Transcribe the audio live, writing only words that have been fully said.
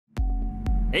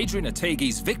Adrián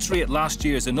Otaegui's victory at last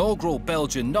year's inaugural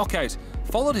Belgian knockout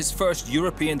followed his first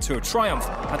European Tour triumph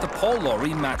at the Paul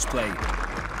Lawrie Match Play,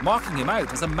 marking him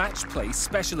out as a match play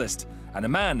specialist and a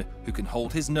man who can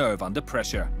hold his nerve under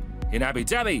pressure. In Abu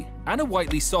Dhabi, Anna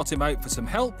Whiteley sought him out for some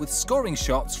help with scoring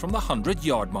shots from the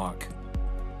 100-yard mark.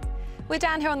 We're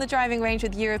down here on the driving range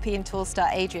with European Tour star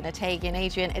Adrián Otaegui. And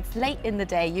Adrián, it's late in the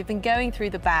day. You've been going through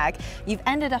the bag. You've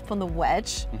ended up on the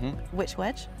wedge. Which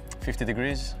wedge? 50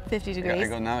 degrees. 50 degrees. I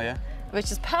got now, yeah.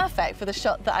 Which is perfect for the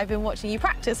shot that I've been watching you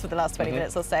practice for the last 20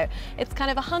 minutes or so. It's kind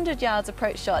of a 100 yards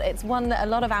approach shot. It's one that a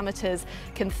lot of amateurs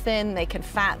can thin, they can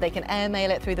fat, they can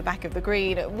airmail it through the back of the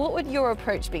green. What would your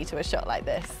approach be to a shot like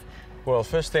this? Well,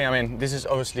 first thing, I mean, this is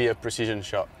obviously a precision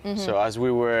shot. So as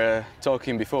we were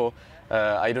talking before,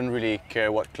 I don't really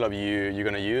care what club you're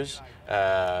going to use,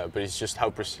 but it's just how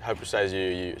precise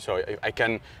you. So I'm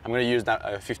going to use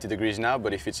that 50 degrees now,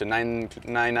 but if it's a 9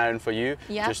 iron for you,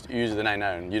 just use the 9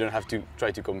 iron. You don't have to try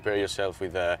to compare yourself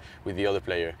with the other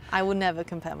player. I will never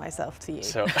compare myself to you.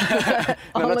 So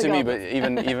no, not to me, but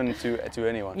even to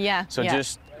anyone. Yeah. So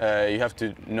just you have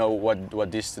to know what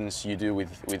distance you do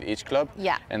with each club,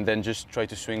 and then just try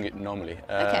to swing it normally.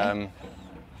 Okay.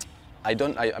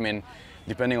 I mean,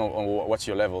 depending on what's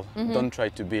your level, don't try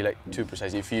to be like too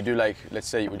precise. If you do like, let's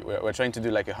say we're trying to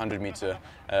do like a 100-meter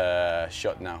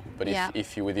shot now, but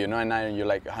if you with your 9 iron you're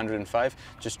like 105,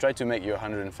 just try to make your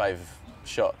 105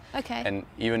 shot. Okay. And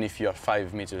even if you're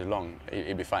 5 meters long,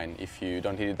 it'll be fine. If you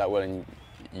don't hit it that well and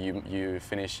you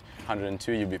finish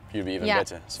 102, you'll be even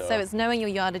better. So it's knowing your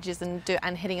yardages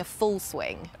and hitting a full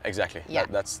swing. Exactly. Yeah.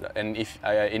 And if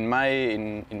in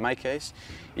my case,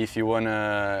 if you want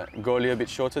to go a little bit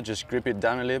shorter, just grip it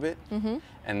down a little bit,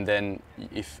 and then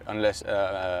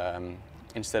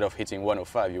instead of hitting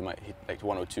 105, you might hit like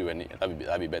 102, and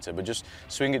that'd be better. But just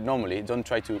swing it normally. Don't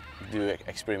try to do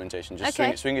experimentation. Just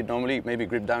swing it normally. Maybe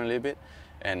grip down a little bit,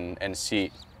 and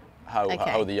see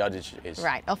how the yardage is.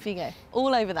 Right, off you go.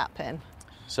 All over that pin.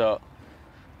 So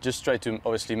just try to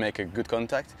obviously make a good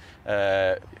contact.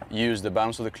 Use the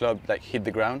bounce of the club, like hit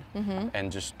the ground,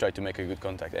 and just try to make a good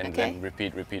contact, and then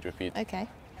repeat. Okay,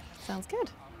 sounds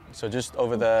good. So just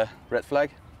over the red flag,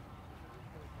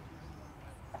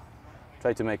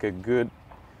 try to make a good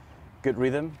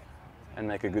rhythm and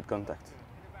make a good contact.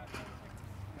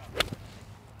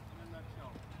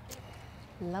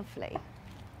 Lovely.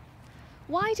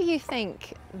 Why do you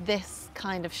think this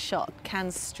kind of shot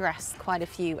can stress quite a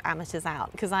few amateurs out?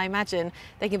 Because I imagine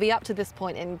they can be up to this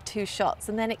point in 2 shots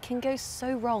and then it can go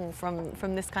so wrong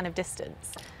from this kind of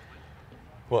distance.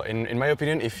 Well, in my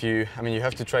opinion, you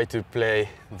have to try to play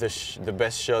the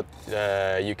best shot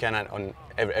you can on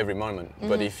every moment.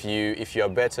 But if you are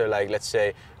better, like let's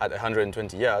say at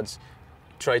 120 yards,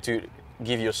 try to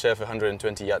give yourself a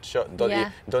 120-yard shot.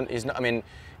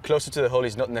 Closer to the hole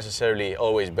is not necessarily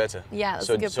always better. Yeah, that's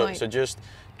a good point. So just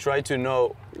try to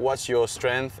know what's your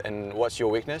strength and what's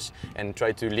your weakness, and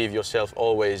try to leave yourself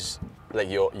always like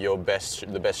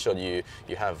the best shot you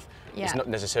have. Yeah. It's not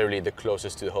necessarily the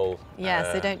closest to the hole.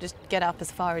 Yeah, so don't just get up as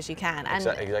far as you can. And,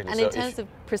 exactly. And in terms of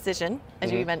precision,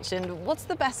 as you mentioned, what's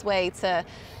the best way to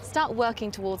start working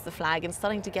towards the flag and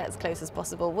starting to get as close as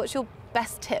possible? What's your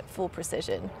best tip for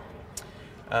precision?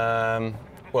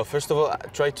 Well, first of all,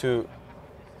 try to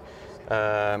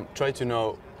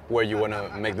know where you want to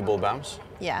make the ball bounce.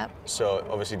 Yeah. So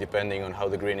obviously depending on how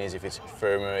the green is, if it's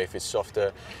firmer, if it's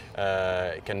softer,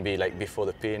 it can be like before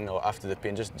the pin or after the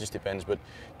pin, just depends. But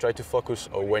try to focus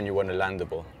on when you want to land the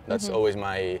ball. That's always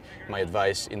my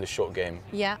advice in the short game.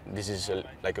 Yeah. This is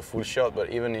like a full shot, but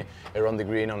even around the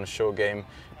green on a short game,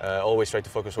 always try to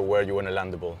focus on where you want to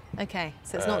land the ball. Okay,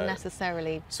 so it's not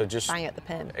necessarily bang at the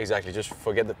pin. Exactly, just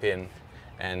forget the pin.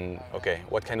 And okay,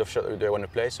 what kind of shot do I want to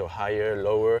play? So higher,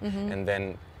 lower, and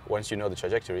then once you know the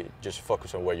trajectory, just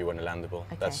focus on where you want to land the ball.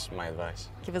 Okay. That's my advice.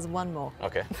 Give us one more.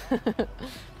 Okay.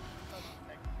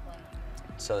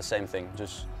 So the same thing,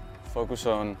 just focus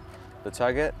on the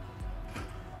target,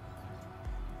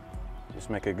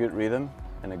 just make a good rhythm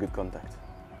and a good contact.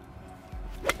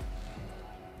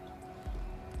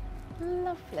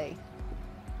 Lovely.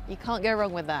 You can't go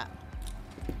wrong with that.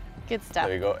 Good stuff.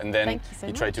 There you go. And then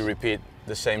you try to repeat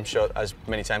the same shot as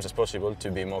many times as possible to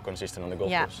be more consistent on the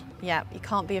golf course. Yeah, you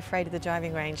can't be afraid of the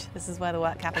driving range. This is where the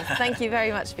work happens. Thank you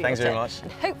very much for your tip. Thanks very much.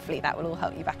 And hopefully that will all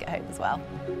help you back at home as well.